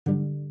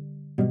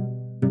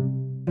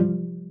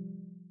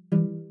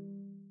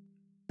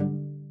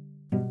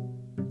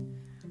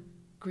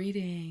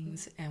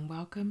Greetings and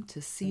welcome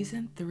to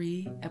Season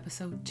 3,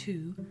 Episode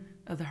 2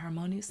 of the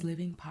Harmonious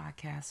Living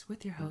Podcast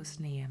with your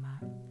host,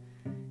 Neema.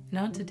 And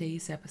on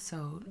today's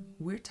episode,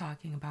 we're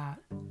talking about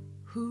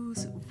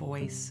whose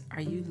voice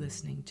are you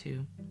listening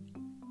to?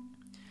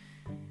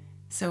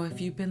 So if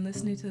you've been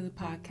listening to the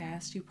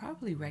podcast, you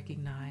probably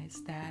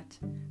recognize that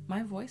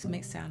my voice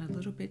may sound a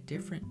little bit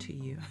different to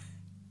you.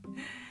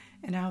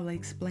 And I'll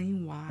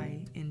explain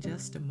why in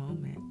just a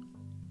moment.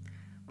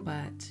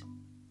 But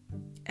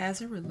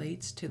as it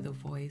relates to the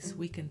voice,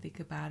 we can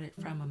think about it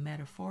from a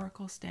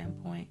metaphorical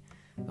standpoint,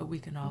 but we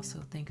can also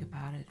think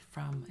about it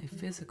from a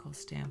physical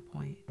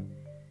standpoint.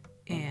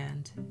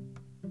 And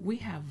we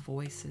have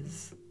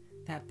voices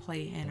that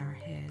play in our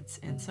heads,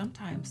 and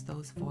sometimes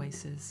those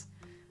voices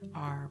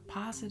are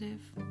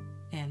positive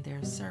and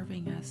they're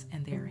serving us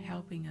and they're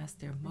helping us,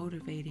 they're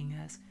motivating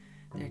us,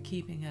 they're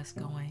keeping us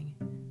going.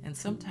 And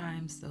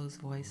sometimes those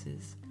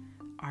voices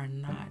are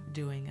not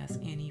doing us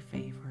any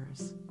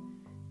favors.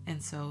 And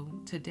so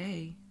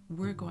today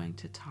we're going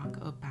to talk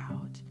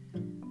about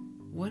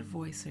what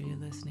voice are you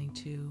listening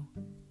to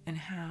and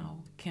how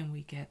can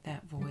we get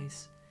that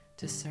voice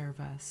to serve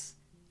us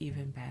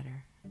even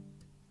better.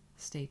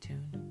 Stay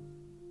tuned.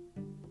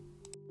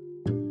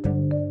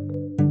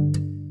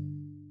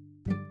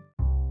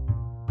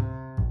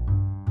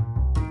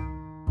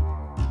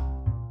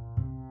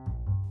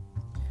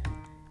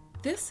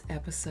 This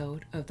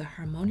episode of the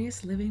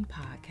Harmonious Living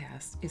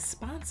Podcast is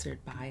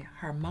sponsored by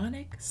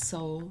Harmonic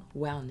Soul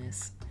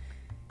Wellness.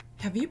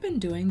 Have you been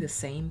doing the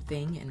same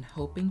thing and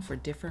hoping for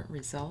different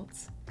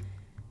results?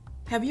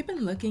 Have you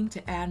been looking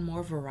to add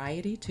more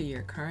variety to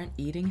your current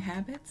eating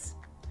habits?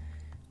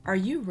 Are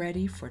you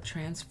ready for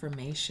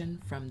transformation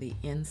from the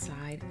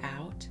inside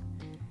out?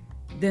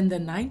 Then the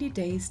 90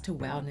 Days to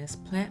Wellness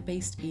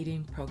plant-based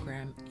eating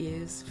program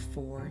is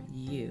for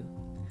you.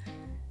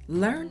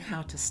 Learn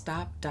how to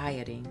stop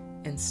dieting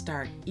and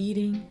start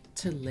eating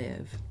to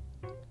live.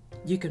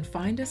 You can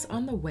find us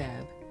on the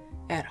web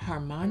at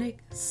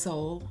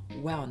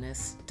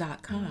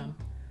harmonicsoulwellness.com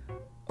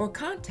or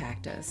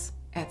contact us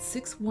at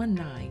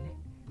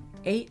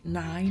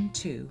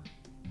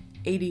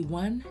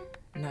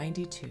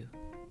 619-892-8192.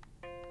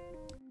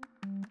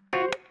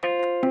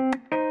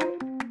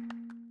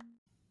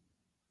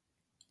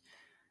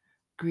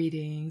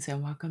 Greetings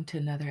and welcome to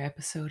another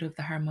episode of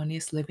the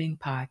Harmonious Living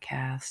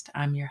Podcast.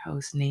 I'm your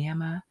host,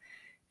 Neema,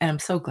 and I'm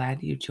so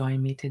glad you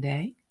joined me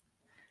today.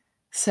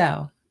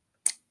 So,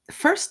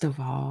 first of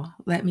all,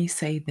 let me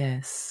say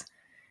this.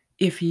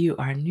 If you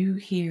are new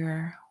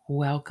here,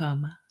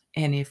 welcome.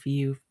 And if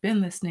you've been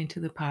listening to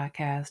the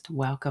podcast,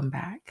 welcome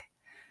back.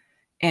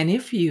 And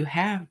if you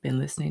have been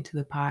listening to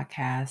the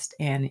podcast,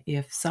 and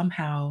if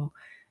somehow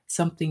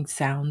something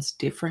sounds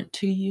different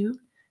to you,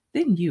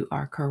 then you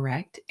are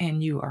correct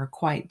and you are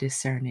quite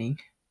discerning.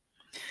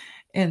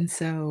 And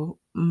so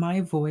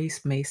my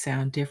voice may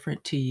sound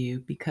different to you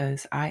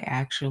because I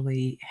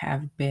actually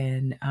have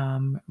been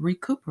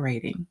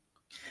recuperating.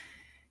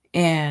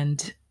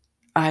 And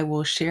I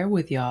will share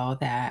with y'all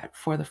that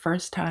for the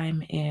first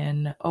time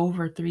in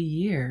over 3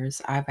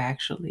 years, I've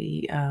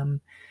actually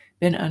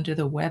been under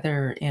the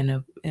weather in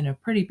a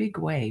pretty big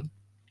way.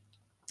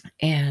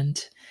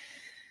 And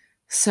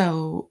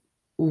so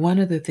one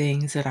of the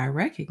things that I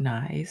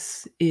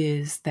recognize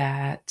is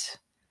that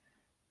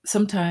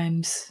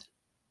sometimes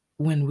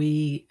when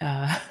we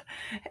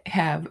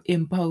have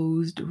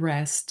imposed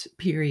rest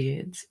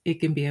periods, it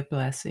can be a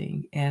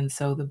blessing. And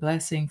so the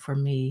blessing for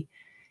me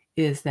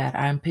is that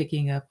I'm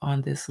picking up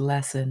on this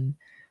lesson,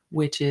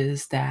 which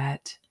is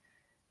that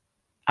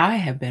I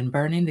have been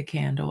burning the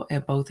candle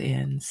at both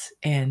ends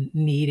and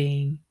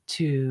needing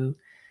to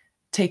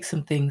take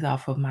some things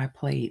off of my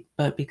plate.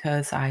 But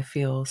because I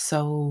feel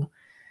so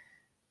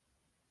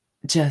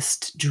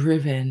just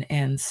driven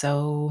and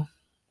so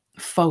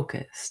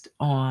focused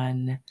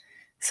on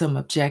some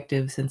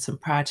objectives and some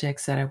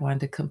projects that I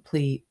wanted to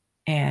complete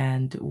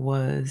and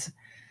was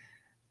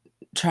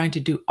trying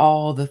to do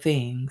all the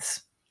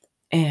things.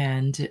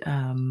 And,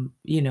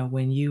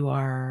 when you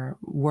are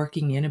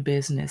working in a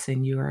business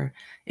and you're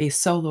a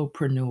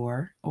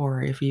solopreneur,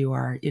 or if you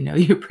are,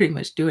 you're pretty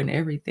much doing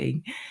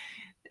everything.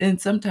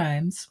 And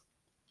sometimes,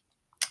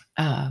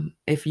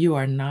 if you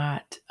are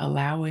not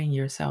allowing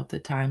yourself the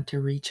time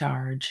to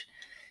recharge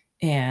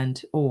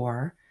and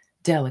or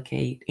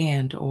delegate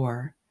and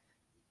or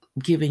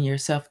giving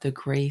yourself the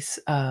grace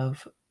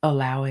of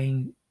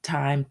allowing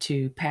time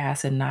to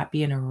pass and not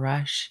be in a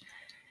rush,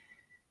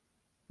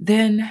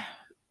 then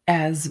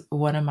as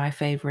one of my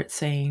favorite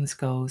sayings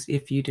goes,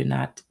 if you do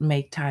not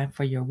make time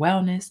for your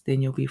wellness,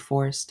 then you'll be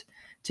forced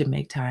to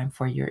make time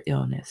for your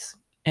illness.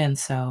 And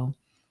so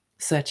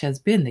such has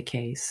been the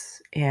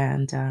case.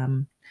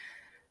 And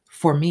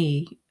for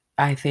me,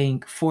 I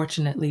think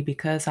fortunately,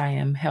 because I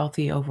am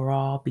healthy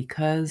overall,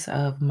 because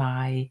of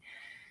my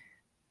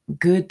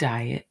good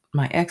diet,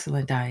 my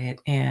excellent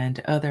diet,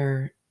 and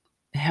other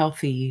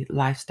healthy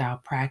lifestyle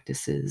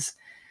practices,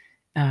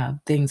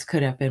 things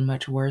could have been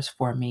much worse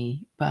for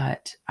me,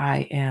 but I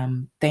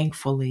am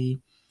thankfully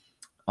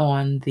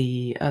on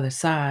the other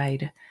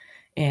side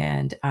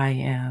and I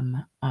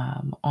am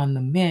on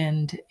the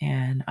mend,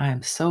 and I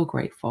am so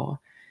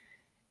grateful.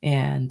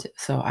 And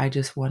so I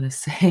just want to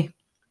say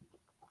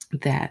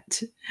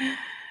that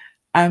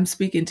I'm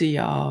speaking to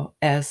y'all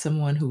as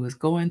someone who is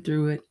going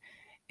through it.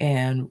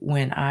 And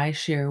when I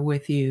share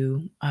with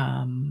you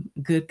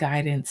good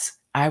guidance,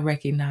 I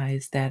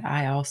recognize that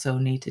I also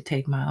need to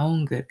take my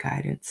own good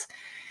guidance.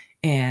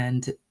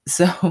 And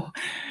so,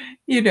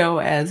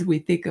 as we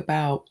think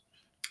about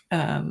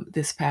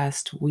this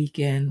past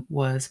weekend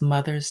was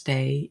Mother's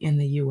Day in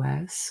the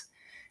US.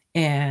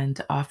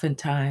 And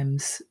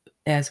oftentimes,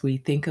 as we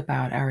think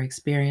about our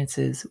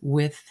experiences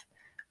with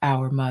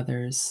our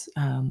mothers,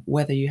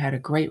 whether you had a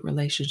great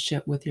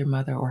relationship with your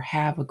mother or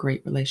have a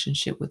great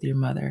relationship with your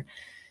mother,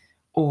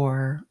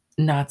 or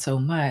not so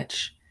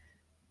much,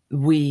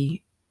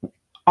 we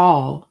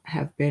all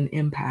have been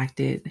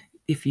impacted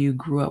if you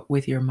grew up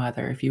with your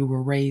mother, if you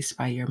were raised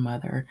by your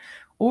mother,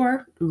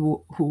 or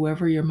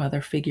whoever your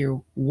mother figure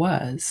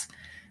was.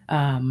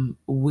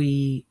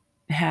 We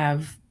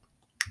have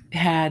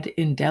had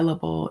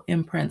indelible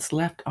imprints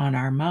left on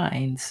our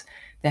minds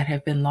that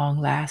have been long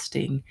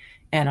lasting.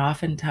 And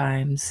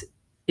oftentimes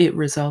it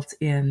results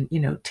in,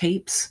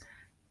 tapes,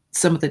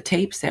 some of the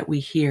tapes that we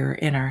hear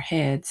in our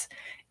heads.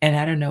 And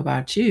I don't know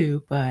about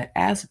you, but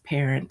as a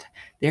parent,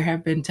 there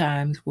have been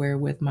times where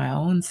with my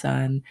own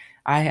son,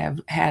 I have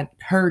had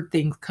heard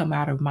things come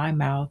out of my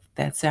mouth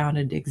that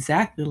sounded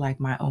exactly like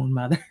my own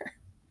mother.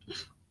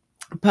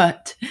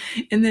 But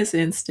in this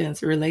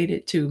instance,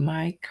 related to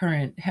my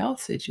current health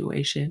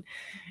situation,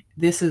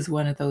 this is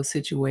one of those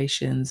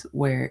situations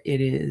where it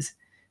is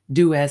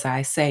do as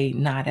I say,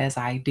 not as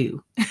I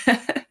do.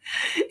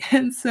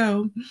 And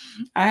so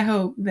I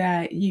hope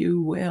that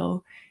you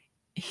will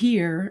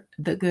hear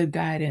the good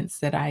guidance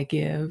that I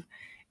give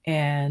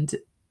and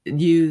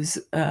use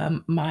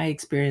my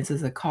experience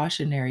as a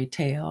cautionary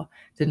tale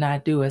to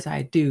not do as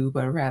I do,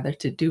 but rather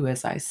to do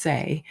as I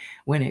say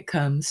when it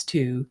comes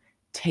to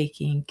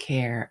taking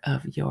care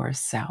of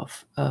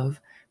yourself, of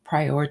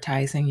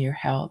prioritizing your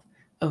health,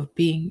 of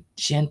being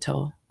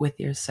gentle with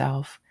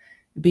yourself,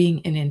 being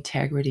in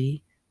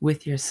integrity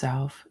with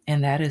yourself.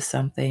 And that is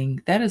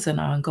something that is an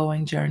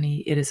ongoing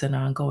journey, it is an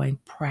ongoing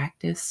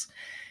practice.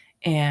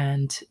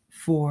 And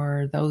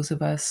for those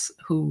of us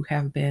who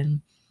have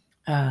been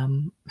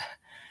um,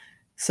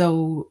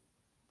 so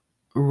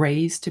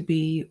raised to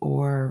be,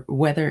 or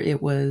whether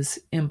it was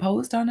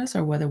imposed on us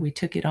or whether we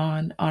took it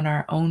on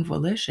our own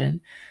volition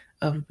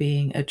of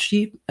being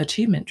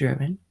achievement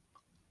driven,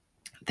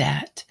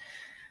 that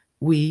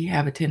we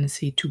have a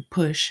tendency to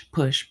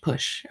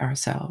push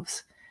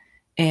ourselves.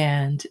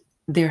 And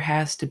there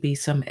has to be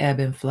some ebb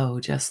and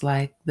flow, just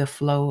like the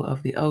flow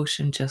of the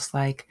ocean, just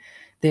like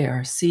there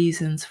are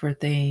seasons for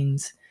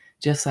things,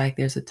 just like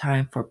there's a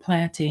time for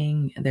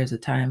planting, there's a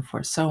time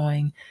for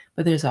sowing,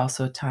 but there's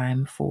also a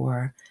time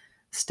for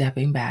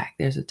stepping back.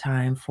 There's a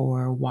time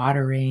for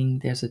watering,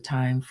 there's a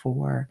time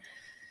for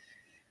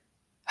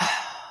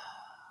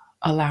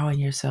allowing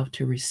yourself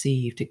to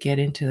receive, to get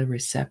into the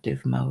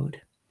receptive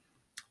mode.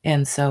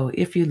 And so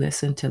if you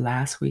listened to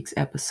last week's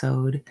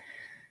episode,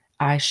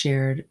 I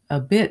shared a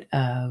bit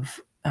of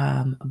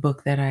a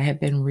book that I had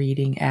been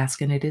reading,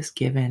 Ask and It Is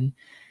Given.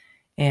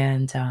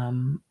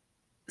 And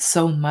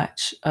so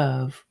much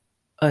of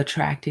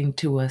attracting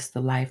to us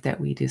the life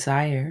that we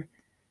desire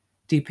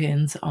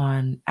depends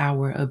on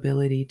our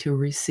ability to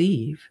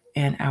receive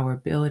and our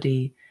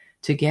ability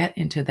to get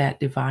into that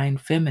divine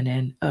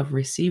feminine of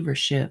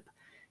receivership,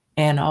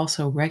 and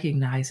also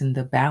recognizing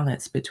the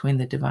balance between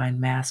the divine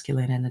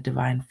masculine and the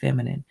divine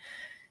feminine,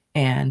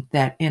 and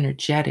that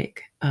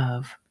energetic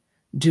of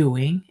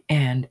doing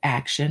and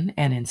action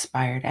and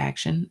inspired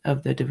action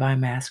of the divine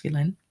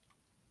masculine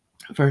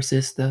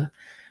versus the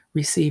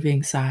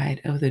receiving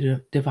side of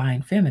the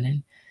divine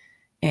feminine.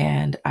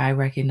 And I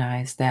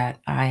recognize that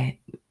I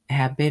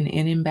have been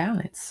in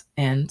imbalance.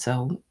 And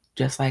so,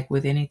 just like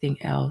with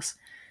anything else,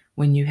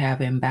 when you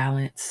have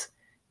imbalance,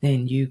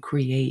 then you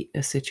create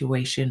a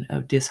situation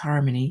of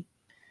disharmony.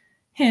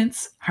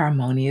 Hence,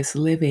 harmonious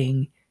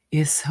living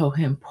is so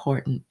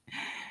important.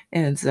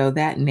 And so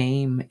that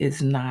name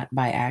is not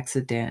by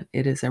accident.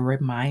 It is a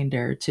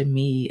reminder to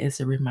me,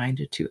 it's a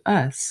reminder to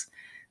us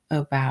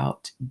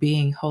about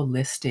being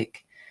holistic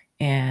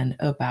and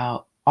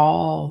about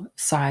all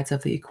sides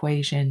of the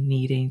equation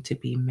needing to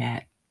be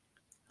met.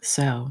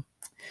 So,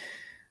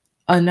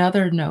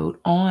 another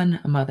note on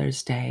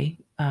Mother's Day,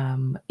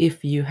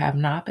 if you have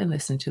not been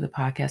listening to the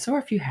podcast, or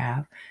if you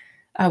have,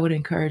 I would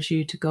encourage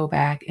you to go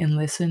back and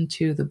listen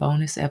to the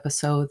bonus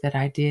episode that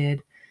I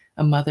did,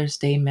 a Mother's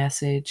Day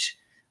message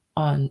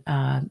on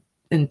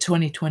in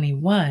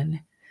 2021,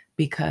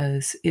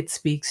 because it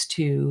speaks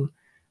to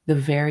the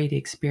varied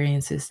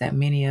experiences that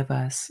many of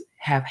us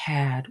have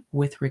had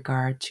with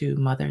regard to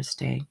Mother's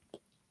Day.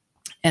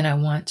 And I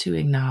want to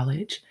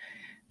acknowledge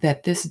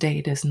that this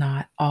day does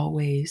not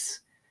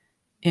always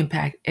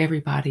impact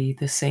everybody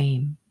the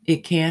same.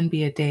 It can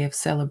be a day of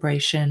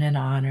celebration and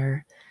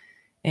honor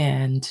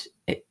and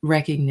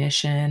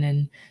recognition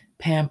and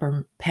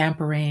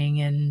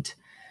pampering and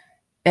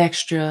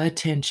extra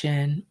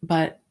attention,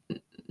 but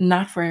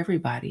not for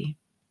everybody.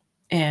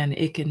 And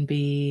it can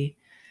be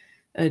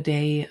a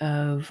day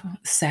of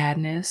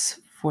sadness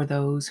for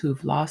those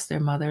who've lost their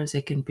mothers.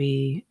 It can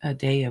be a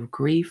day of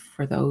grief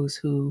for those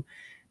who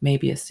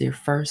maybe it's their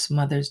first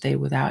Mother's Day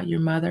without your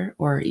mother,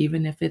 or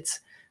even if it's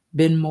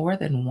been more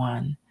than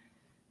one,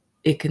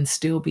 it can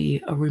still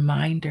be a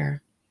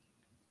reminder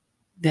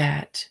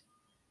that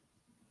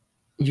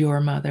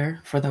your mother,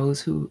 for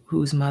those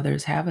whose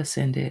mothers have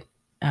ascended,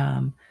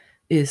 um,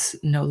 is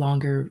no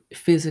longer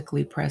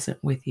physically present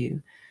with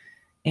you.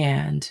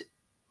 And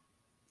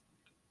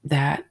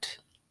that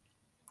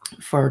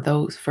for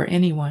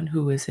anyone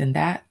who is in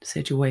that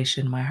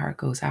situation, my heart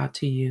goes out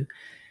to you.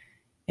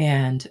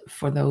 And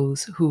for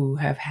those who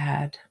have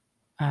had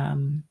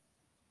um,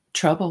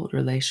 troubled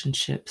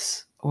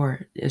relationships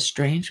or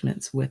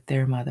estrangements with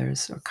their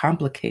mothers or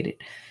complicated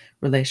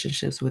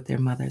relationships with their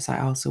mothers, I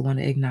also want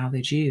to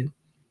acknowledge you.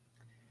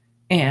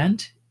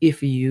 And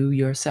if you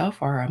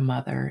yourself are a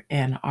mother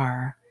and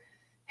are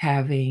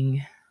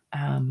having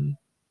um,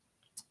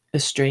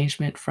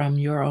 estrangement from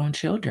your own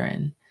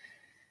children,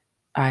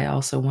 I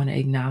also want to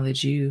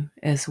acknowledge you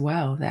as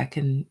well. That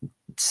can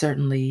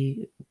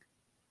certainly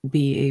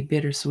be a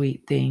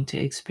bittersweet thing to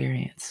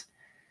experience.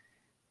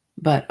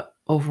 But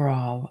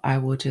overall, I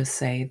will just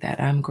say that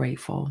I'm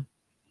grateful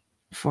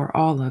for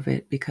all of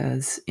it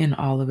because in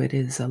all of it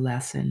is a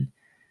lesson.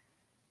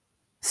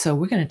 So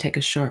we're going to take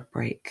a short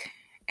break.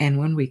 And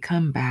when we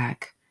come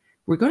back,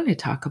 we're going to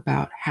talk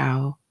about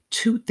how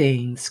two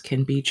things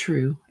can be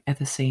true at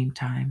the same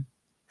time.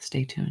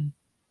 Stay tuned.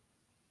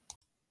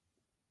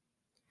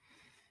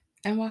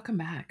 And welcome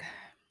back.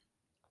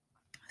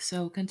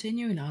 So,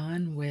 continuing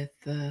on with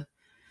the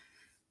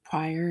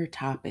prior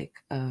topic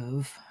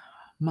of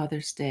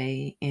Mother's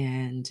Day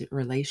and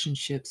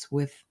relationships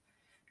with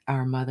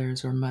our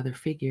mothers or mother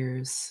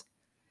figures,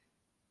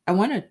 I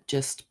want to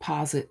just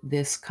posit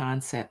this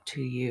concept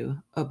to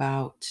you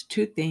about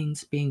two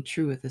things being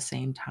true at the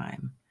same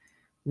time,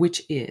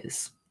 which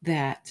is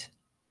that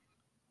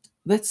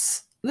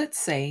let's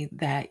say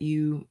that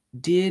you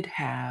did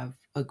have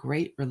a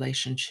great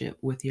relationship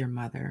with your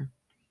mother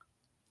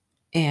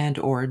and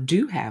or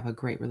do have a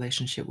great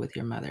relationship with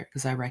your mother,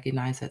 because I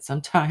recognize that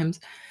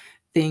sometimes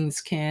things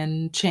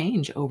can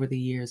change over the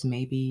years.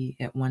 Maybe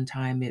at one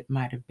time it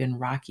might have been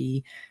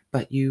rocky,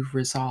 but you've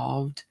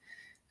resolved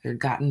or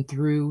gotten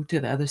through to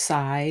the other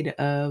side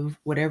of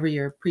whatever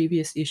your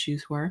previous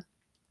issues were.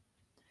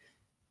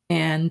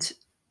 And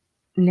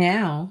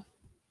now,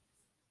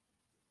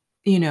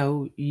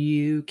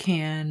 you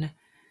can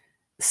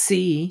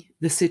see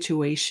the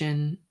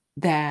situation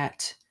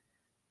that,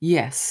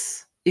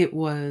 yes, it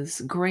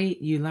was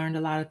great. You learned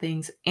a lot of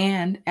things.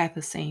 And at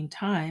the same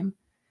time,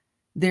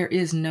 there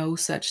is no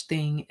such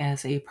thing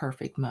as a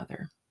perfect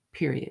mother,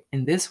 period.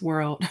 In this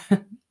world,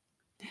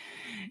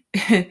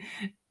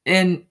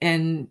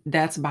 and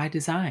that's by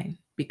design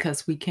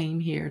because we came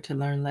here to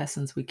learn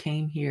lessons. We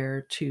came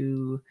here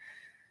to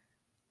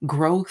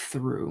grow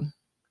through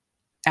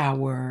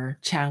our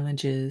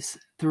challenges,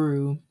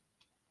 through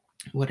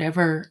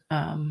whatever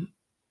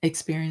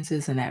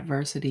experiences and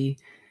adversity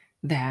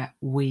that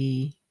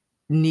we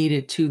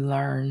needed to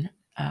learn,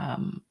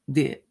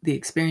 the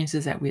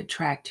experiences that we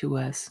attract to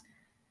us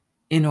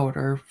in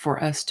order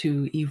for us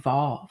to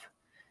evolve.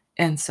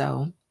 And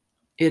so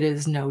it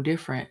is no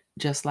different.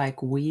 Just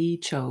like we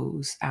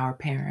chose our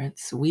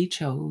parents, we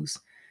chose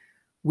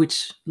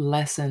which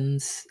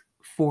lessons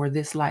for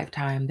this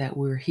lifetime that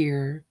we're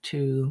here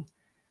to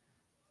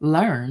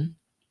learn.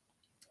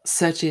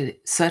 Such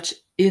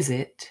is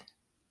it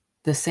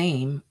the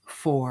same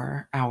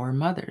for our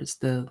mothers,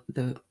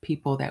 the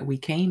people that we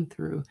came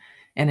through.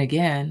 And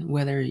again,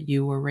 whether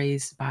you were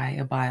raised by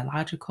a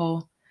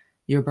biological,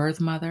 your birth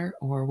mother,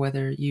 or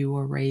whether you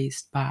were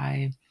raised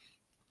by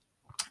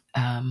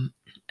um,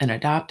 an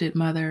adopted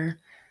mother,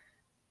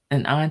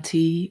 an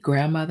auntie,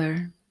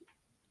 grandmother,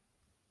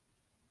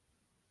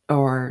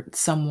 or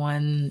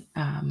someone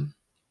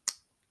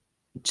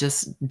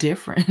just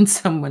different,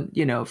 someone,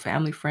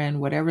 family friend,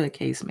 whatever the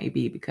case may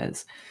be,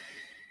 because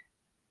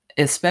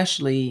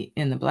especially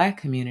in the Black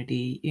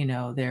community,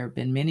 there have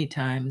been many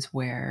times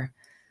where,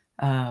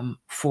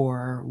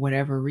 for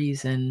whatever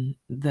reason,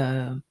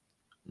 the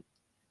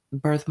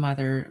birth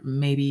mother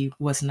maybe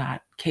was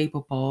not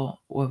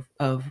capable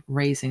of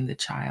raising the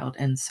child.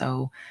 And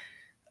so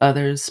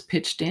others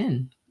pitched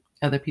in,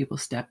 other people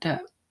stepped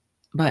up,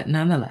 but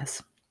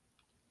nonetheless.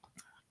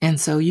 And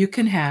so you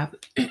can have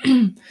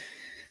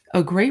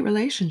a great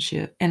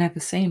relationship. And at the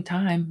same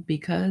time,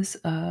 because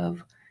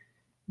of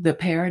the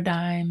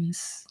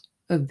paradigms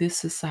of this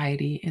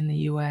society in the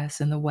US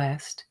and the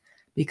West,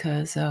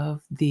 because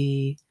of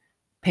the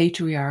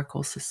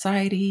patriarchal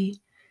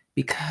society,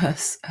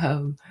 because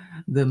of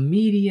the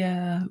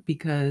media,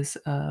 because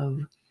of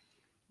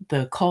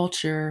the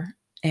culture,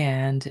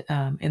 and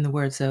in the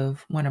words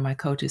of one of my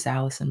coaches,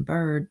 Allison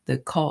Bird, the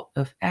cult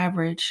of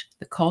average,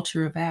 the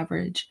culture of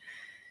average,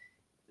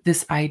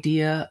 this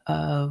idea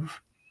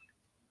of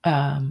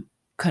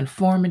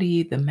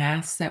conformity, the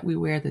masks that we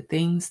wear, the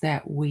things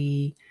that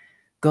we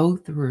go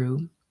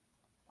through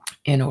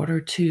in order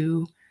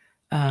to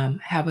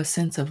have a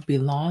sense of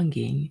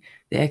belonging,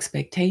 the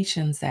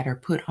expectations that are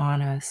put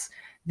on us,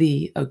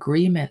 the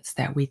agreements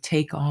that we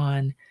take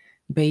on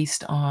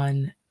based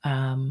on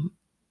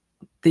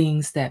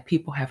things that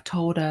people have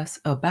told us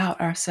about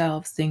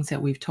ourselves, things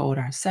that we've told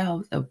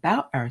ourselves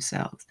about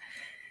ourselves.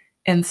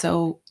 And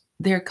so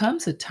there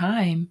comes a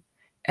time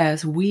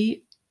as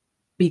we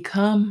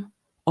become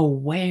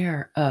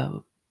aware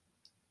of,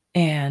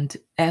 and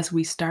as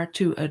we start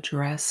to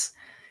address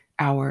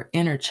our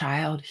inner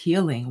child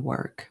healing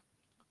work,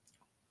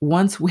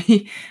 once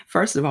we,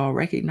 first of all,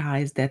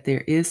 recognize that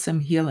there is some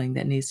healing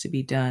that needs to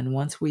be done,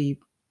 once we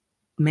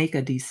make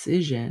a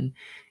decision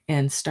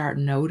and start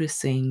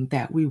noticing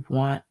that we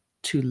want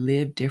to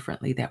live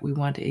differently, that we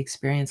want to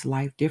experience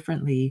life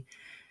differently,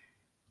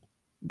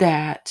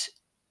 that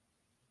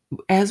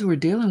as we're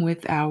dealing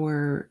with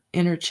our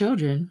inner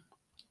children,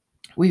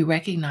 we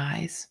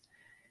recognize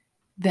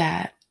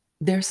that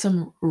there's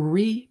some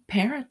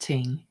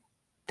reparenting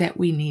that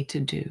we need to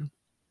do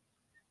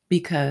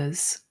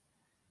because,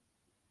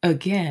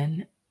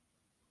 again,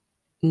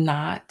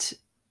 not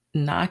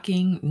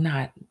knocking,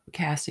 not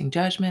casting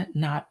judgment,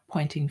 not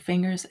pointing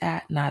fingers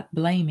at, not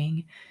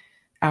blaming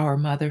our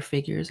mother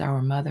figures,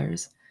 our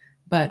mothers,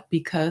 but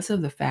because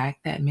of the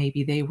fact that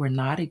maybe they were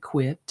not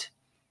equipped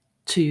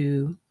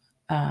to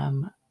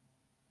um,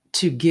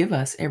 to give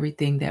us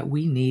everything that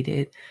we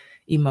needed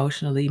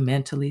emotionally,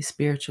 mentally,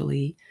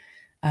 spiritually,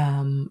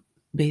 um,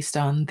 based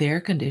on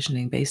their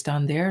conditioning, based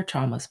on their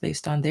traumas,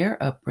 based on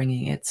their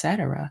upbringing,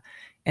 etc.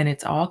 And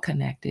it's all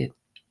connected.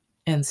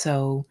 And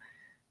so,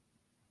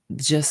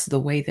 just the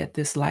way that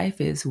this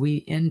life is,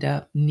 we end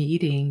up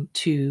needing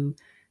to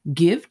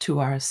give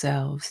to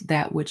ourselves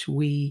that which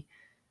we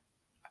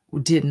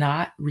did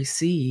not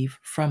receive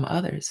from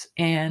others.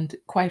 And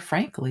quite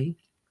frankly,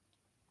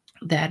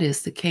 that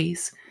is the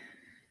case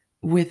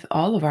with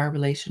all of our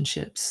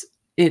relationships.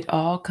 It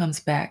all comes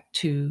back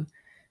to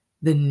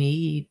the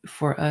need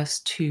for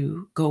us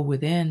to go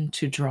within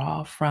to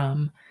draw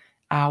from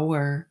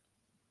our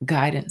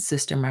guidance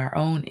system, our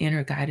own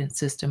inner guidance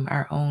system,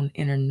 our own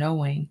inner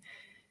knowing,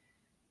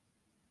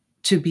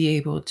 to be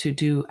able to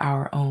do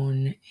our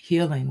own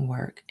healing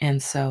work.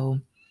 And so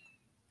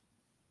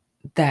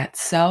that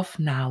self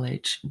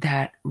knowledge,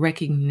 that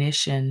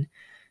recognition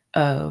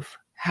of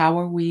how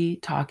are we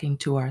talking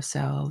to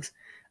ourselves?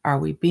 Are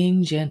we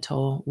being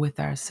gentle with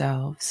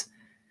ourselves?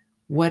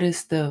 What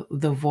is the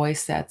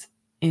voice that's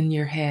in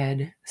your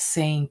head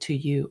saying to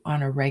you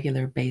on a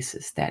regular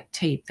basis, that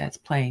tape that's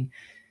playing?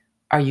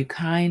 Are you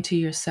kind to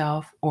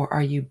yourself or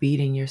are you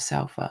beating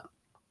yourself up?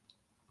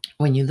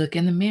 When you look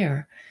in the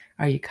mirror,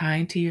 are you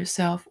kind to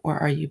yourself or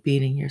are you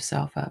beating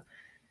yourself up?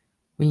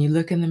 When you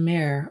look in the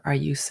mirror, are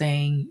you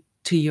saying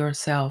to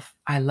yourself,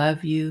 I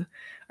love you?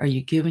 Are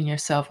you giving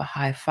yourself a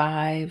high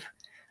five?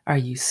 Are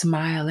you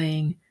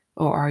smiling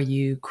or are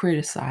you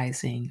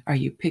criticizing? Are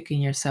you picking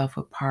yourself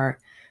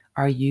apart?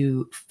 Are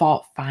you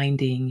fault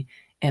finding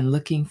and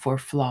looking for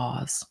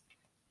flaws?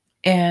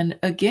 And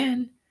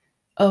again,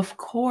 of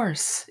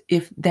course,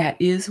 if that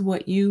is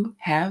what you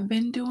have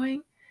been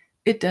doing,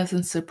 it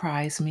doesn't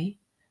surprise me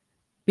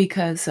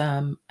because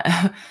on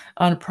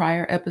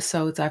prior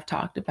episodes, I've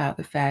talked about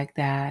the fact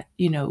that,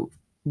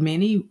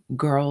 many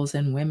girls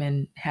and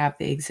women have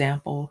the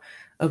example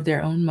of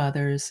their own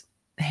mothers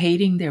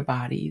hating their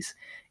bodies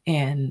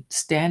and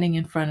standing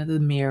in front of the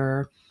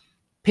mirror,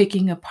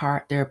 picking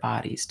apart their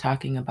bodies,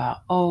 talking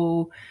about,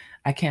 oh,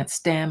 I can't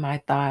stand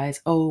my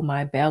thighs. Oh,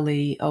 my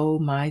belly. Oh,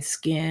 my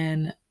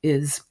skin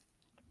is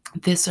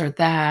this or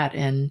that.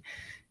 And,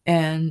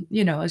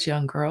 as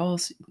young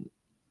girls,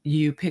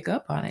 you pick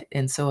up on it.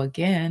 And so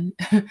again,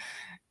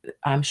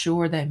 I'm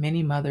sure that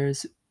many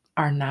mothers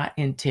are not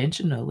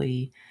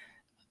intentionally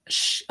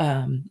sh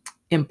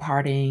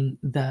imparting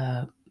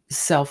the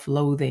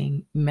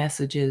self-loathing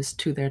messages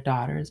to their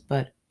daughters,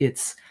 but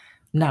it's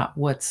not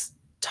what's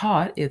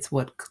taught, it's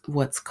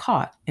what's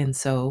caught. And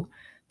so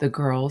the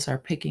girls are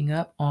picking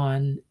up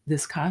on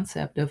this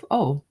concept of,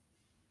 "Oh,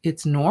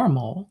 it's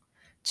normal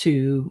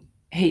to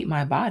hate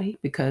my body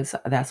because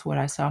that's what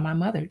I saw my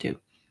mother do,"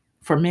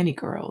 for many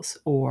girls,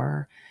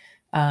 or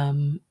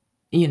um,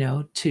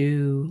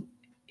 to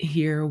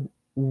hear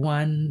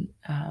one's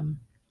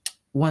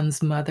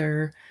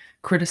mother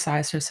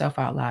criticize herself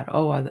out loud.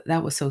 Oh,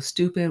 that was so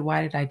stupid.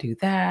 Why did I do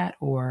that?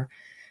 Or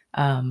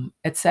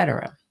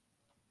etc.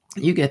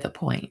 You get the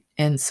point.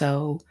 And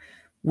so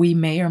we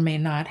may or may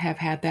not have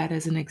had that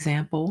as an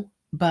example,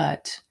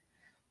 but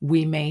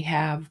we may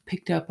have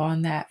picked up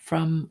on that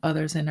from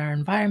others in our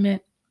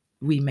environment.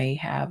 We may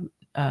have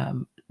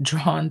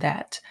drawn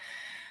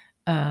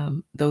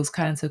those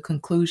kinds of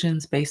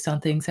conclusions based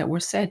on things that were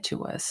said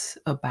to us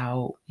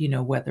about,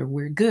 whether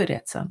we're good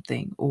at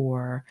something,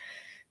 or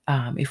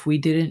if we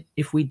did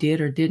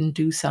or didn't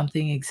do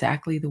something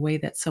exactly the way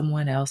that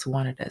someone else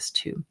wanted us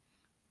to.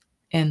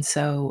 And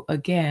so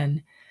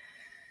again,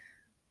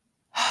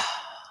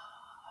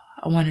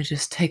 I want to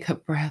just take a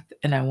breath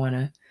and I want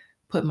to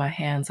put my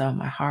hands on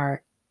my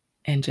heart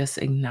and just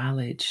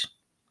acknowledge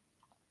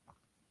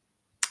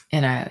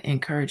And I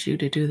encourage you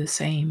to do the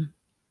same.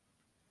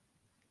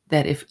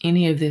 That if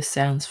any of this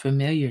sounds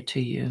familiar to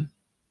you,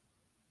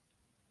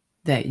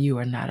 that you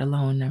are not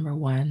alone, number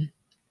one.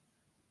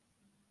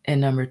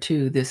 And number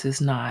two, this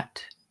is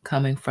not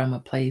coming from a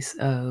place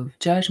of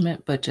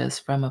judgment, but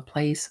just from a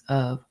place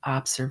of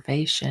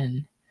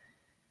observation.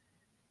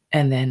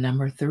 And then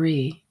number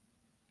three,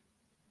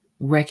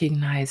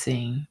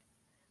 recognizing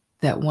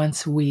that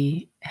once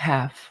we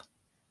have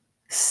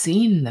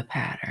seen the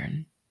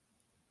pattern,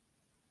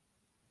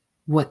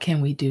 what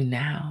can we do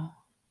now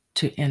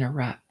to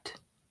interrupt?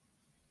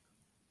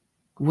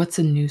 What's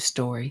a new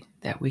story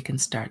that we can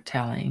start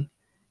telling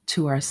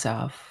to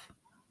ourselves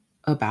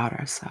about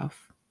ourselves?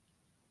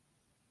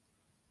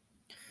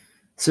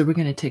 So we're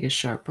going to take a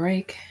short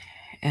break.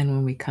 And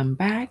when we come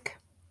back,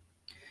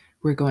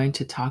 we're going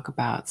to talk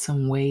about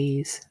some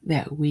ways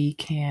that we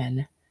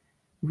can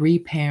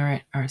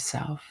reparent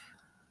ourselves.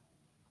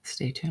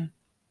 Stay tuned.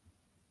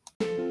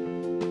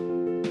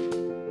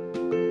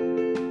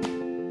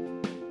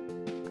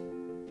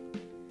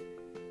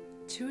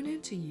 Tune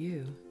into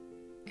you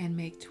and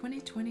make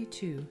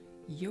 2022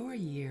 your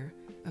year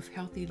of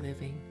healthy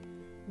living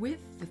with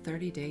the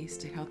 30 Days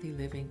to Healthy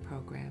Living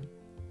program.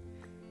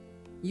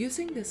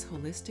 Using this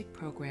holistic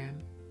program,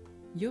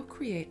 you'll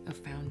create a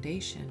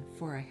foundation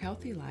for a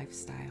healthy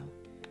lifestyle,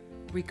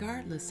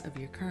 regardless of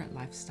your current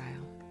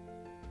lifestyle.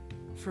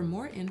 For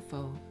more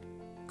info,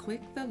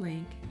 click the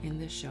link in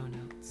the show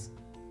notes.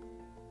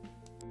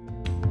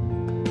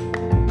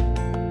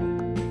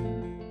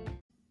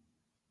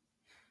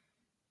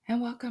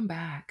 And welcome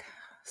back.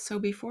 So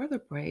before the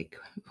break,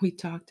 we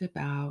talked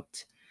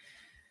about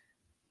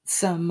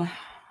some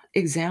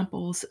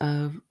examples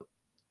of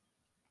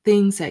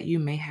things that you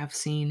may have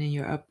seen in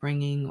your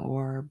upbringing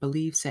or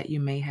beliefs that you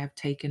may have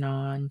taken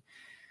on,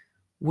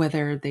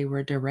 whether they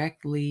were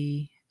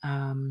directly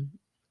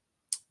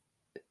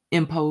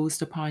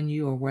imposed upon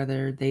you or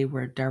whether they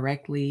were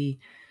directly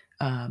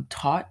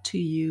taught to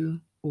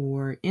you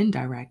or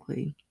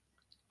indirectly.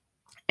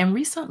 And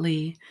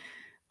recently,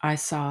 I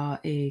saw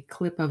a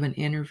clip of an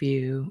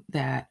interview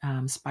that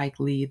Spike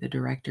Lee, the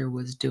director,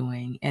 was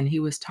doing, and he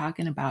was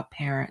talking about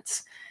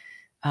parents,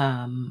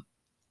 um,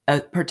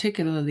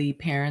 particularly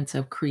parents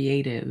of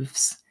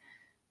creatives,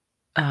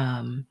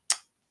 um,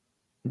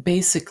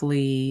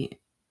 basically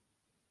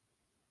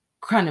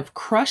kind of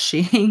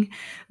crushing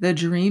the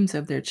dreams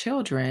of their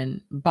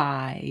children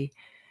by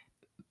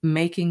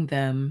making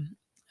them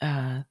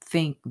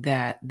think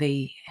that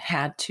they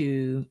had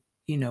to,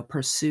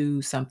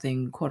 pursue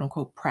something quote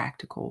unquote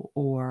practical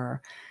or,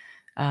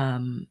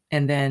 and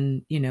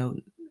then,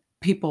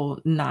 people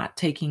not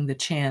taking the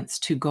chance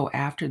to go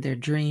after their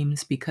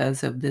dreams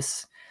because of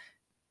this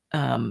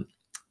um,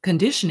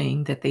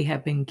 conditioning that they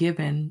have been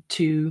given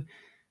to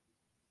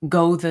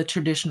go the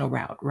traditional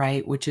route,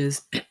 right? Which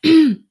is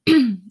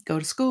go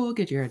to school,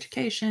 get your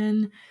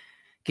education,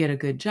 get a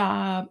good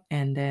job,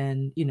 and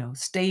then,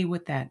 stay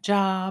with that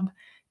job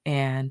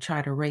and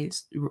try to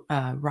rise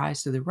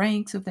to the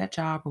ranks of that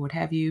job or what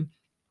have you,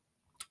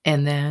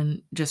 and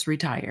then just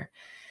retire.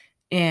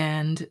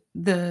 And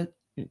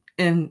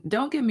and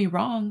don't get me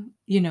wrong,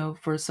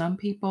 for some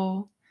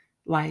people,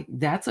 like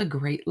that's a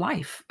great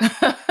life.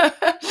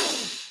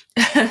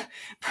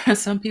 For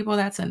some people,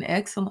 that's an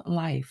excellent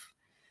life.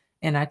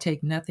 And I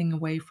take nothing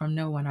away from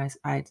no one.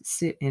 I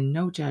sit in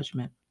no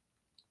judgment.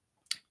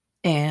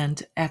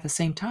 And at the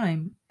same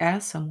time,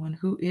 as someone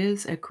who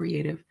is a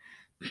creative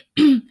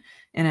and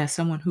as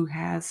someone who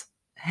has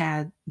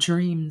had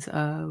dreams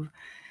of,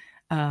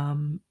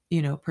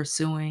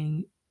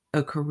 pursuing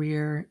a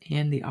career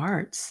in the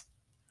arts,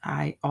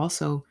 I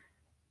also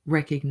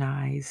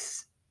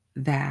recognize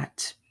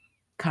that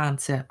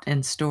concept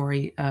and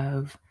story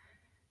of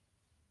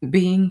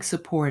being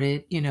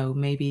supported.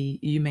 Maybe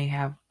you may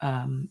have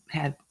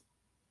had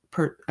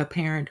a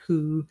parent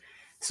who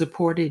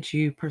supported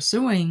you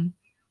pursuing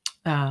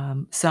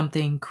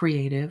something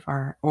creative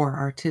or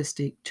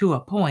artistic to a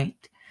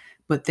point.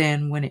 But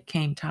then when it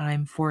came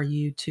time for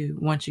you to,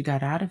 once you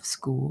got out of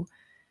school,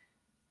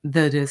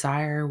 the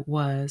desire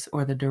was,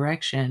 or the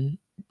direction,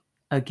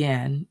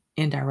 again,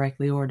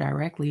 indirectly or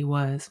directly,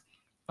 was,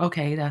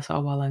 okay, that's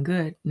all well and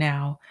good.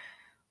 Now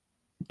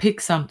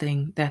pick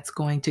something that's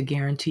going to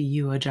guarantee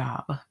you a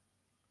job.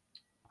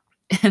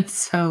 And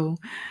so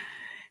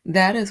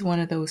that is one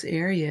of those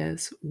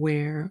areas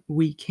where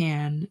we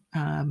can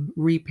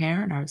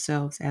reparent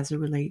ourselves as it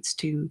relates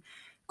to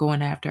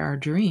going after our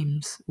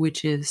dreams,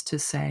 which is to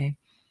say,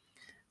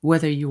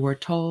 whether you were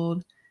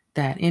told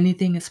that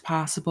anything is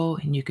possible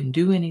and you can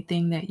do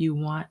anything that you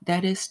want,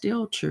 that is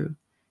still true.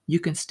 You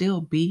can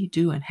still be,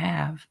 do, and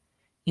have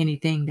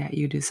anything that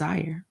you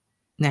desire.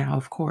 Now,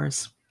 of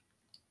course,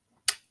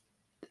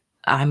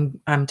 I'm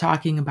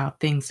talking about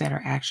things that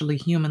are actually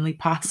humanly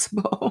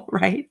possible,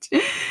 right?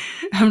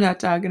 I'm not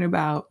talking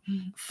about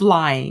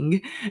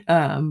flying,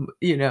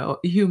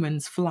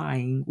 humans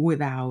flying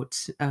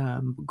without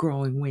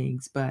growing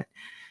wings, but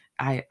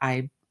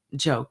I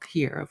joke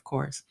here, of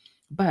course.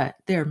 But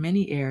there are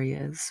many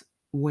areas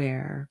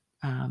where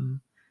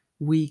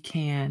we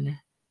can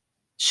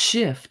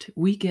shift,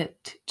 we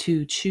get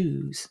to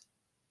choose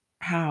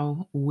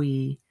how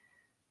we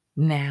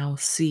now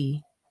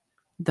see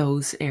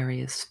those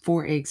areas.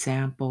 For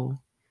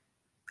example,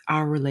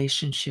 our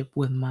relationship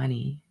with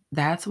money.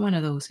 That's one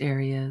of those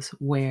areas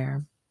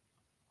where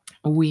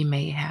we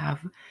may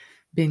have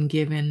been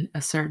given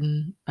a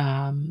certain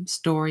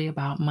story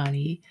about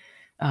money,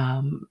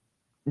 um,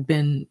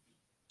 been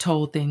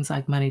told things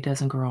like money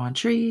doesn't grow on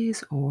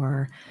trees,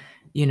 or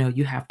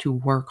you have to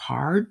work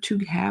hard to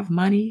have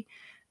money,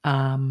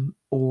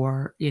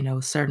 or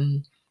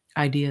certain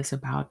ideas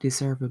about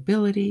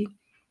deservability.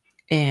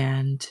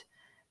 And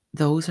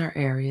those are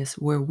areas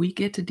where we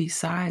get to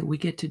decide, we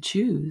get to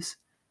choose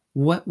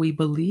what we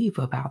believe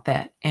about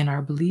that. And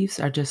our beliefs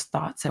are just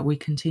thoughts that we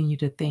continue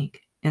to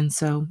think. And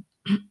so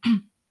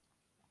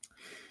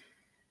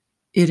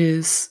it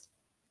is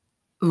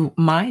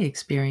my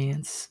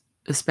experience,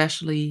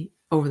 especially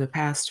over the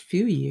past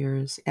few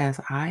years, as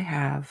I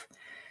have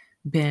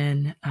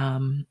been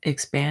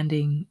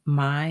expanding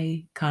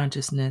my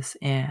consciousness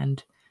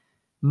and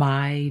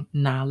my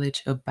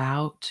knowledge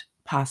about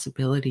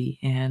possibility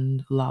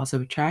and laws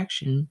of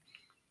attraction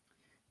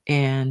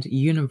and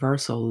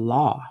universal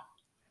law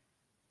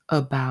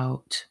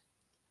about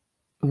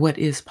what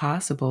is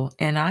possible.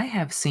 And I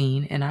have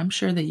seen, and I'm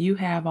sure that you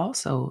have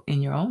also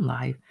in your own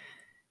life,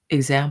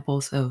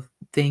 examples of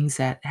things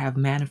that have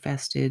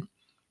manifested,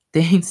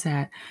 things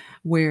that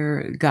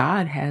where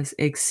God has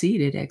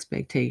exceeded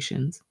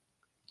expectations.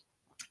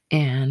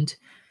 And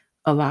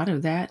a lot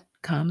of that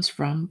comes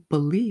from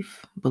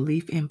belief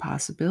in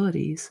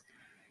possibilities.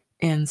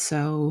 And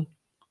so,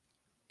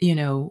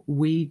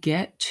 we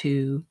get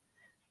to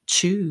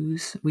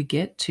choose, we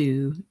get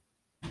to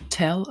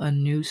tell a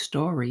new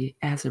story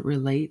as it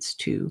relates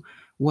to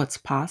what's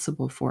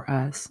possible for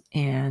us.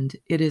 And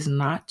it is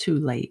not too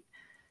late.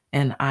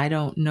 And I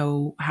don't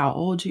know how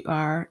old you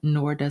are,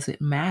 nor does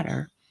it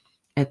matter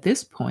at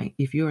this point.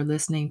 If you're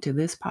listening to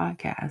this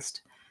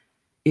podcast,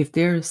 if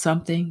there is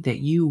something that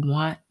you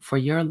want for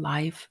your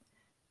life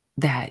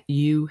that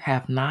you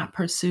have not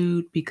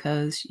pursued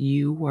because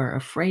you were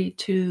afraid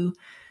to,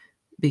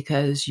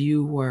 because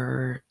you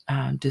were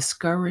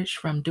discouraged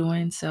from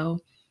doing so,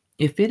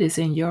 if it is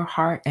in your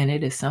heart and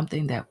it is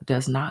something that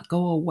does not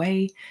go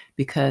away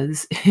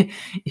because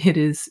it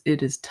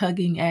is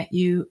tugging at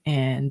you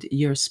and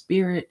your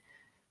spirit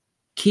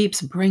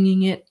keeps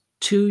bringing it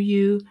to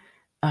you,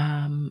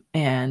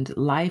 and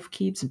life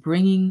keeps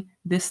bringing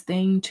this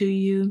thing to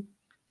you,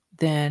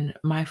 then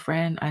my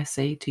friend, I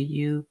say to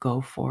you, go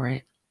for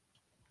it.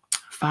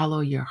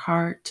 Follow your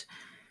heart,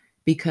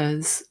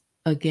 because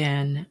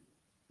again,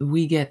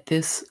 we get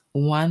this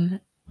one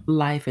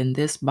life in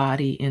this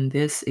body, in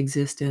this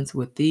existence,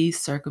 with these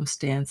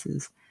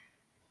circumstances,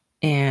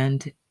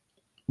 and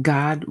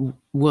God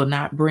will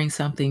not bring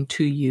something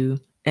to you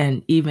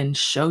and even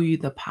show you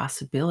the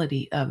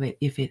possibility of it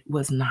if it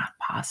was not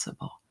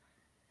possible.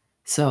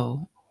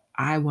 So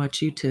I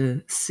want you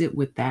to sit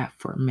with that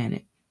for a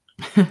minute.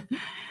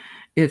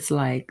 It's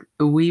like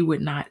we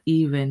would not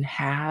even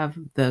have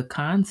the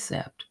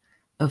concept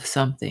of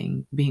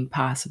something being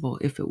possible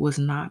if it was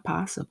not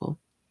possible.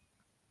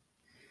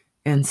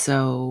 And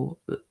so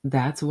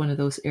that's one of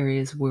those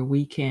areas where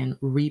we can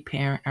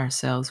reparent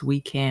ourselves.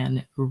 We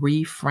can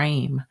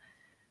reframe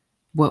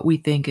what we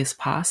think is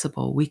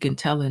possible. We can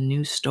tell a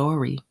new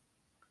story.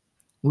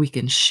 We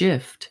can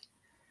shift.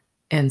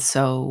 And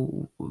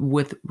so,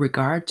 with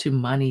regard to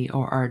money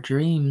or our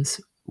dreams,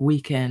 we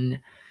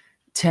can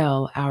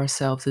tell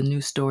ourselves a new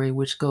story,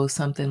 which goes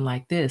something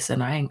like this.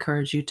 And I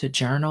encourage you to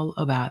journal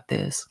about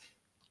this.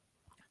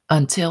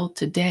 Until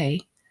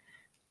today,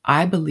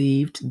 I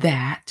believed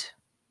that,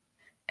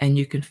 and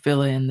you can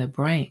fill in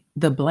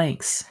the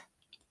blanks.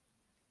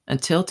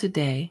 Until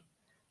today,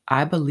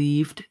 I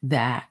believed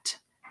that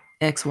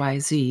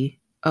XYZ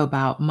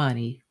about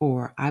money,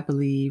 or I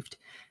believed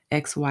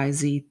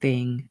XYZ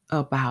thing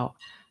about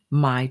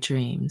my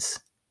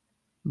dreams.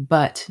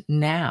 But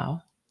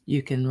now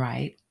you can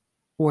write,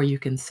 or you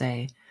can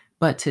say,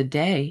 but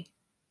today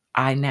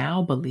I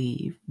now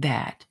believe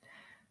that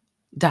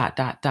dot,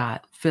 dot,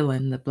 dot, fill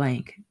in the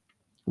blank.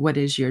 What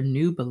is your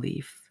new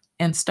belief?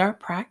 And start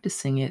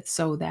practicing it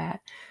so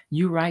that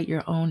you write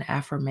your own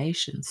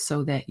affirmations,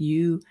 so that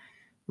you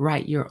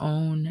write your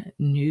own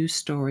new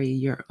story,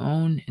 your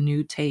own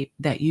new tape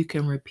that you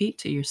can repeat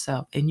to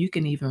yourself. And you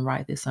can even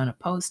write this on a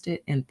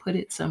post-it and put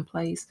it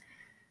someplace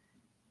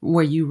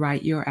where you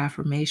write your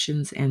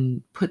affirmations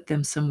and put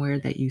them somewhere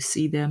that you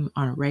see them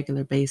on a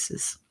regular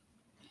basis.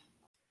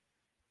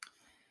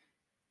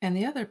 And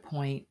the other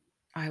point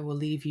I will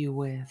leave you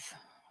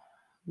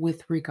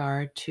with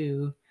regard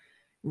to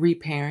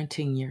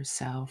reparenting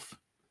yourself,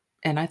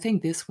 and I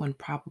think this one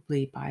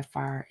probably by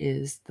far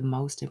is the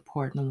most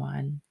important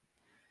one,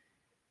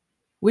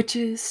 which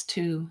is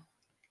to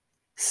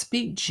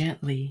speak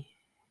gently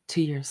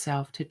to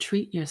yourself, to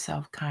treat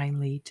yourself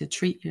kindly, to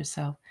treat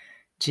yourself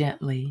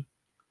gently.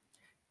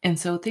 And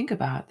so think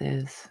about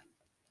this.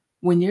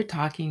 When you're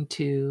talking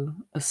to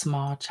a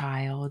small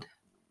child,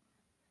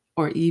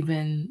 or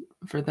even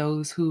for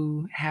those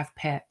who have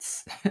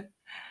pets,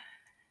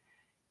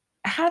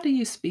 how do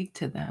you speak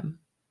to them?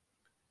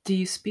 Do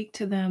you speak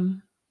to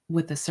them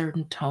with a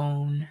certain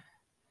tone?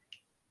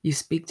 You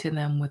speak to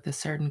them with a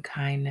certain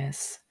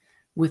kindness,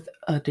 with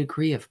a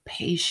degree of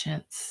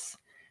patience,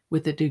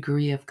 with a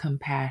degree of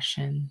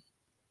compassion,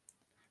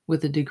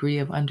 with a degree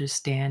of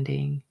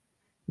understanding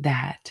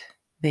that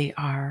they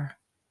are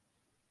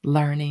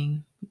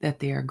learning, that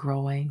they are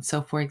growing.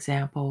 So, for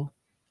example,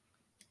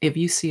 if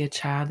you see a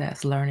child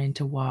that's learning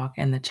to walk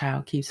and the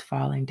child keeps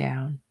falling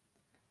down,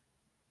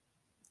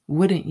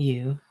 wouldn't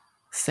you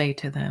say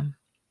to them,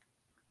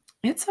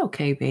 "It's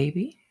okay,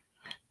 baby.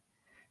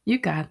 You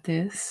got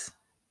this.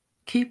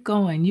 Keep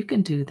going. You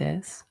can do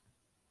this."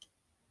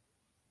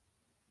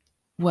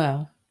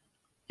 Well,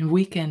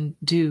 we can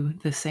do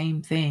the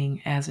same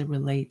thing as it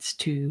relates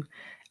to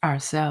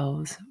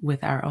ourselves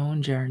with our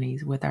own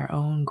journeys, with our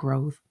own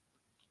growth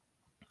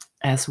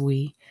as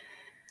we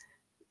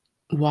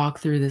walk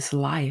through this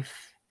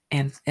life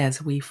and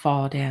as we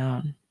fall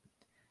down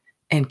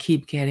and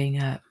keep getting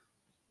up.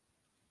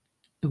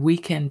 We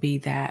can be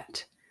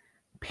that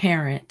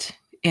parent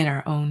in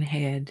our own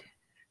head,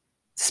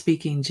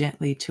 speaking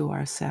gently to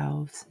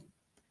ourselves,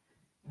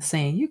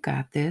 saying, "You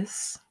got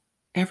this.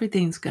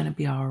 Everything's going to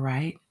be all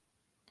right.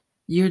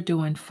 You're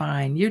doing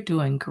fine. You're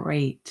doing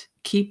great.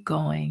 Keep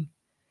going.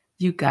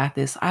 You got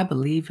this. I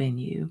believe in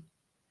you."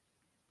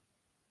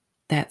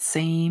 That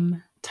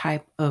same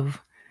type of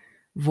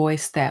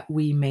voice that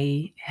we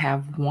may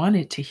have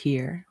wanted to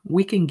hear,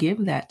 we can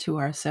give that to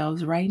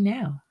ourselves right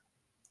now.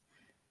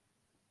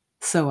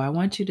 So I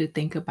want you to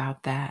think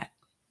about that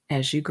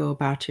as you go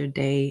about your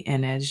day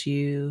and as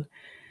you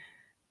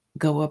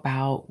go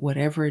about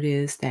whatever it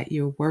is that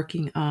you're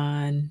working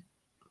on,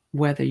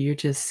 whether you're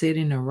just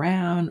sitting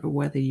around or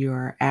whether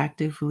you're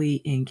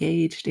actively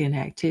engaged in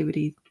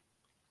activity,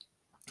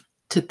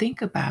 to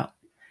think about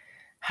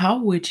how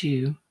would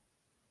you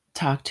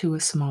talk to a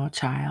small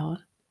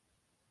child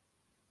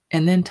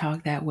and then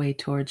talk that way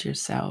towards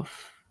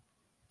yourself.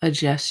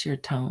 Adjust your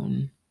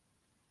tone,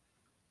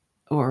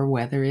 or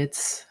whether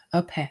it's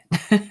a pet,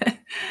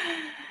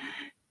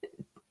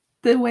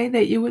 the way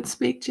that you would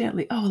speak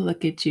gently. "Oh,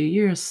 look at you.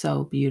 You're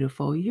so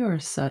beautiful. You're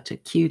such a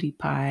cutie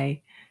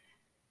pie.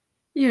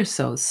 You're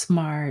so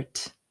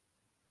smart.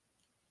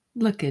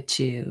 Look at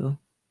you.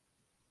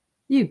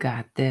 You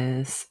got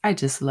this. I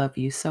just love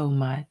you so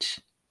much."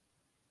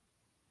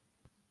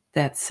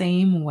 That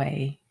same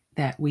way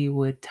that we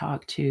would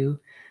talk to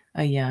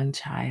a young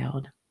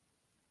child.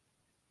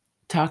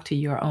 Talk to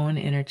your own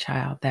inner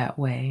child that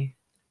way.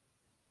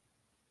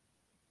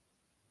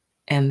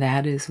 And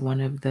that is one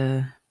of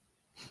the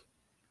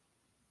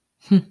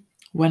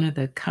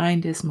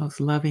kindest, most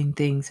loving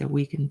things that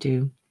we can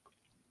do,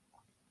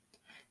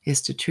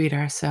 is to treat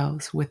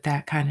ourselves with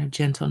that kind of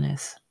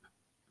gentleness.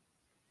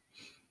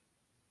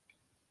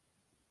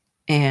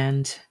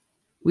 And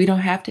we don't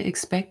have to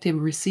expect to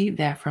receive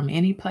that from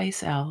any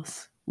place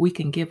else. We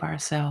can give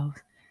ourselves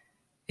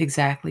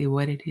exactly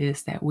what it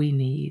is that we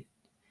need.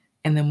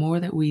 And the more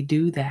that we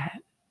do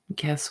that,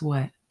 guess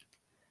what?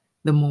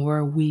 The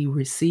more we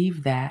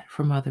receive that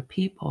from other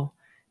people,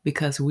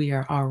 because we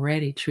are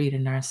already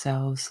treating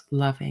ourselves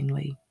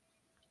lovingly.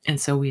 And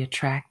so we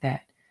attract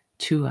that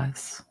to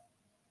us.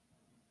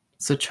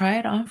 So try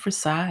it on for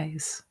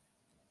size.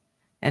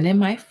 And it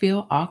might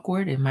feel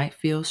awkward. It might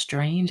feel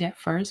strange at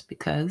first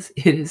because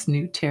it is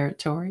new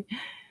territory.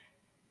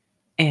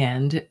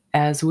 And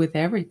as with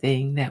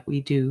everything that we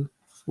do,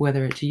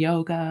 whether it's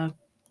yoga,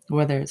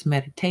 whether it's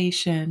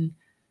meditation,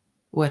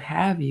 what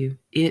have you,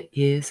 it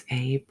is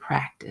a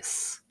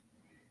practice.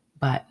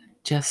 But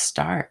just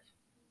start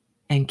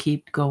and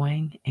keep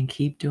going and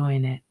keep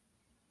doing it.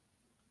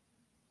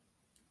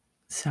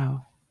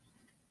 So,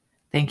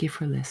 thank you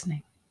for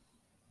listening.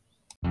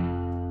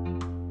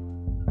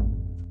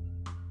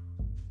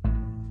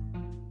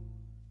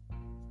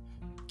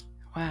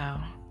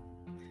 Wow,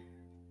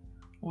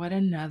 what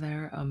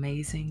another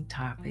amazing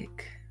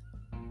topic.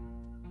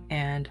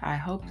 And I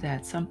hope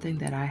that something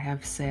that I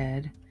have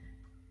said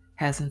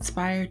has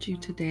inspired you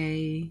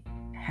today,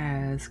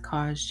 has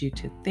caused you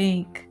to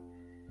think,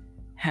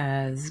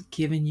 has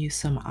given you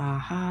some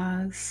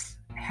ahas,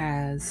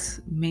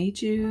 has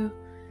made you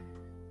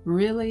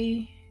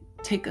really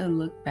take a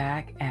look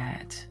back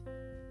at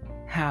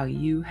how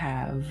you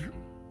have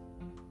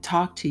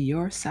talked to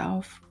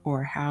yourself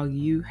or how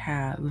you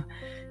have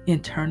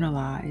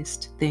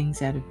internalized things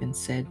that have been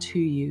said to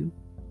you.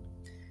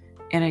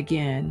 And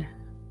again,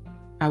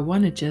 I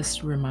want to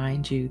just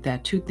remind you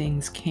that two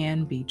things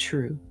can be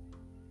true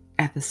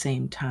at the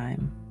same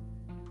time.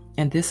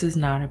 And this is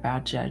not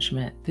about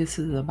judgment. This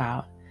is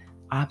about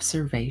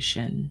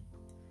observation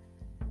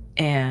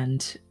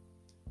and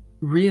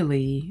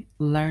really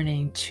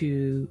learning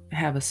to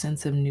have a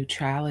sense of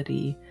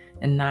neutrality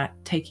and not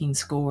taking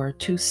score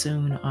too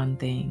soon on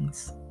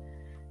things.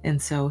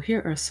 And so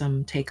here are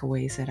some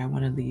takeaways that I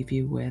want to leave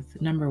you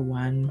with. Number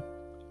one,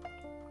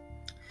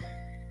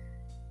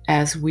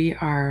 as we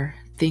are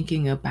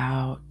thinking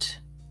about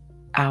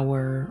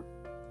our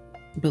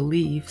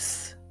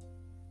beliefs,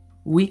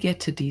 we get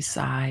to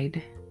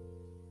decide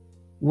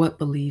what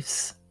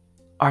beliefs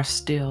are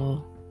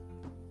still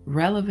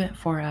relevant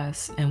for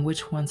us and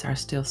which ones are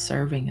still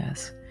serving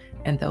us.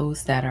 And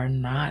those that are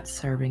not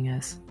serving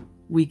us,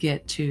 we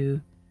get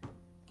to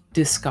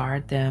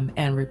discard them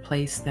and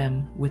replace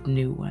them with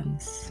new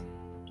ones.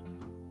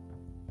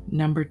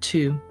 Number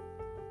 2,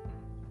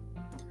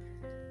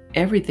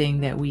 everything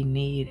that we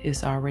need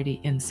is already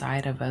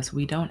inside of us.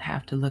 We don't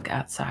have to look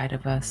outside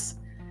of us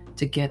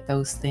to get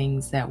those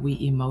things that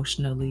we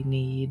emotionally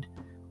need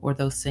or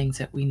those things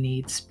that we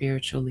need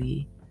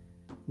spiritually.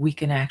 We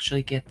can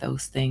actually get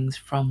those things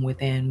from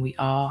within. We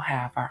all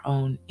have our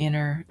own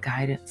inner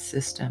guidance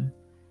system.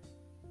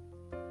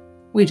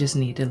 We just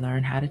need to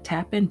learn how to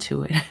tap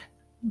into it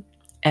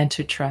and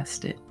to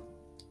trust it.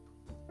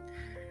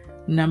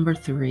 Number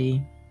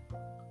 3,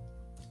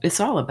 it's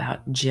all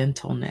about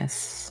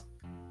gentleness.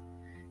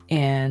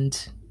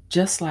 And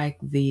just like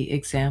the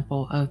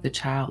example of the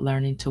child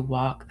learning to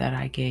walk that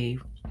I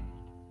gave,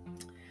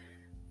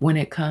 when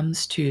it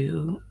comes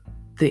to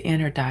the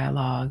inner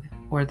dialogue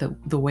or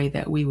the way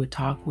that we would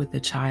talk with the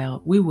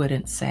child, we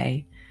wouldn't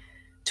say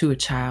to a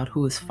child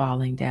who is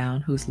falling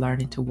down, who's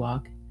learning to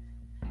walk,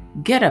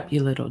 "Get up,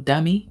 you little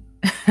dummy."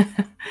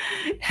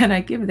 And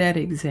I give that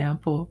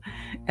example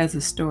as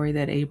a story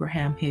that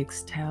Abraham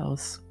Hicks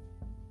tells.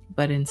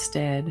 But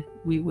instead,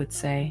 we would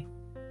say,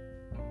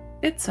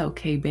 "It's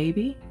okay,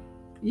 baby.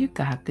 You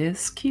got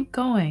this. Keep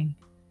going.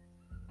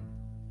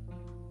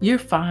 You're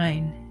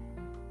fine.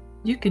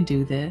 You can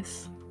do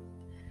this."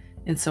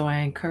 And so I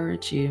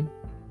encourage you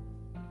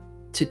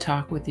to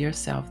talk with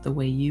yourself the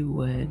way you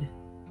would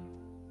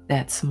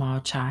that small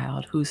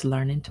child who's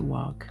learning to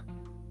walk.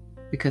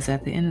 Because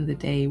at the end of the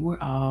day, we're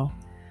all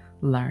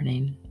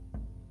learning.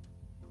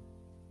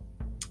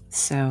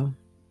 So,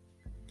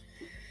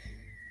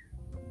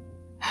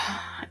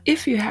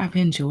 if you have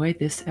enjoyed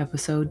this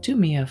episode, do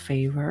me a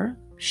favor,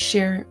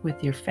 share it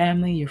with your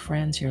family, your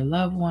friends, your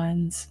loved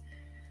ones.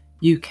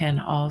 You can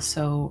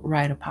also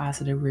write a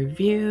positive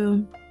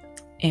review,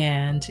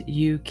 and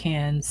you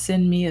can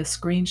send me a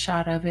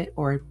screenshot of it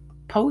or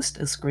post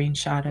a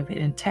screenshot of it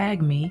and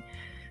tag me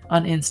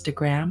on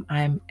Instagram.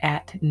 I'm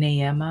at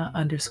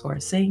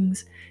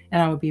Naema_sings,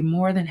 and I would be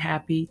more than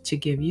happy to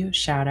give you a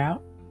shout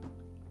out.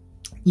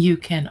 You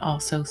can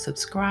also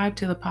subscribe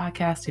to the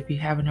podcast if you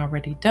haven't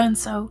already done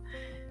so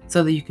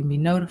that you can be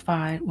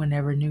notified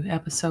whenever new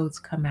episodes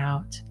come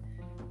out.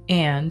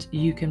 And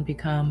you can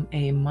become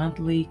a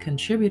monthly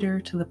contributor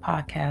to the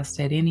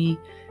podcast at any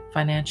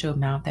financial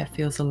amount that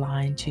feels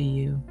aligned to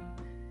you.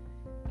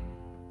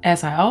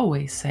 As I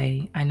always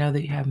say, I know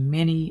that you have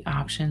many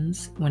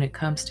options when it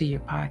comes to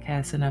your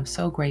podcast, and I'm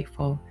so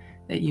grateful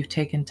that you've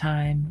taken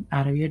time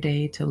out of your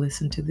day to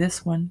listen to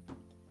this one.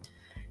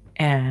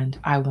 And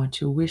I want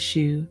to wish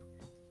you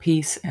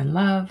peace and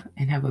love,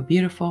 and have a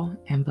beautiful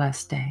and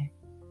blessed day.